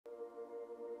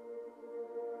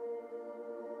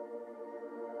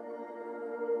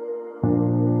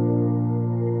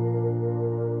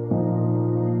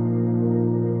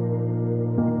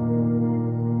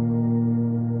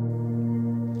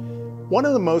One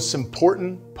of the most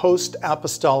important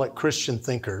post-apostolic Christian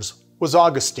thinkers was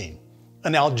Augustine,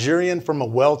 an Algerian from a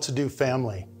well-to-do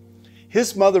family.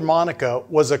 His mother, Monica,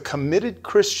 was a committed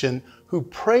Christian who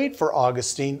prayed for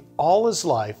Augustine all his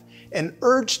life and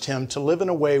urged him to live in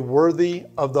a way worthy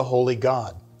of the Holy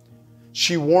God.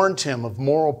 She warned him of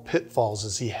moral pitfalls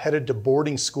as he headed to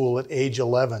boarding school at age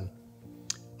 11.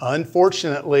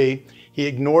 Unfortunately, he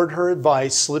ignored her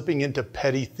advice, slipping into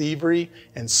petty thievery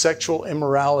and sexual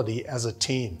immorality as a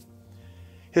teen.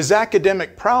 His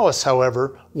academic prowess,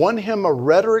 however, won him a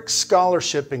rhetoric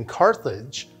scholarship in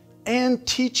Carthage and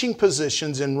teaching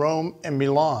positions in Rome and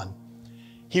Milan.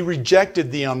 He rejected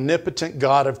the omnipotent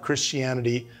God of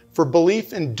Christianity for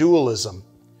belief in dualism,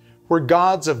 where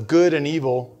gods of good and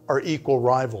evil are equal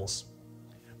rivals.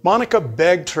 Monica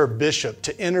begged her bishop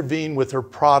to intervene with her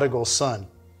prodigal son.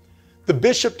 The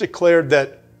bishop declared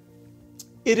that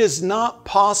it is not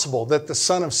possible that the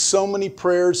son of so many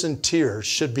prayers and tears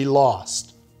should be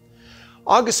lost.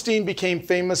 Augustine became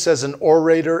famous as an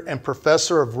orator and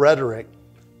professor of rhetoric,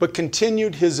 but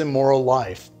continued his immoral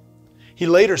life. He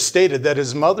later stated that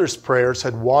his mother's prayers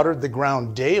had watered the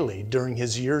ground daily during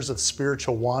his years of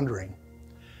spiritual wandering.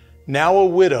 Now a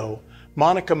widow,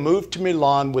 Monica moved to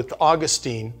Milan with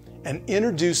Augustine and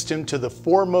introduced him to the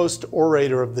foremost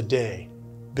orator of the day,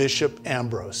 Bishop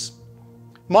Ambrose.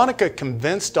 Monica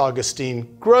convinced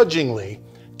Augustine grudgingly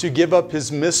to give up his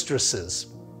mistresses.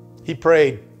 He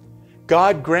prayed,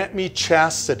 "God grant me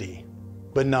chastity,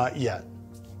 but not yet."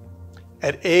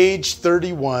 At age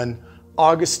 31,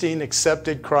 Augustine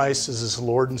accepted Christ as his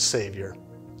Lord and Savior.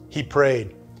 He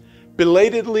prayed,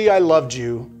 "Belatedly I loved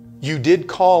you. You did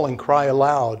call and cry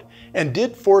aloud, and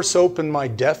did force open my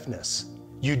deafness.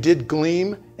 You did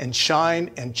gleam and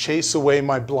shine and chase away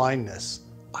my blindness.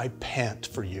 I pant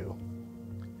for you."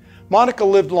 Monica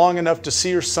lived long enough to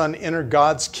see her son enter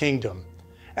God's kingdom.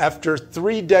 After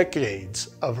 3 decades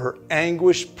of her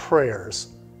anguished prayers,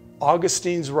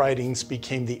 Augustine's writings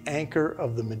became the anchor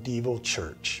of the medieval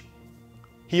church.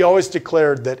 He always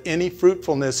declared that any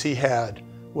fruitfulness he had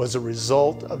was a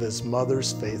result of his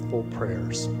mother's faithful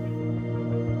prayers.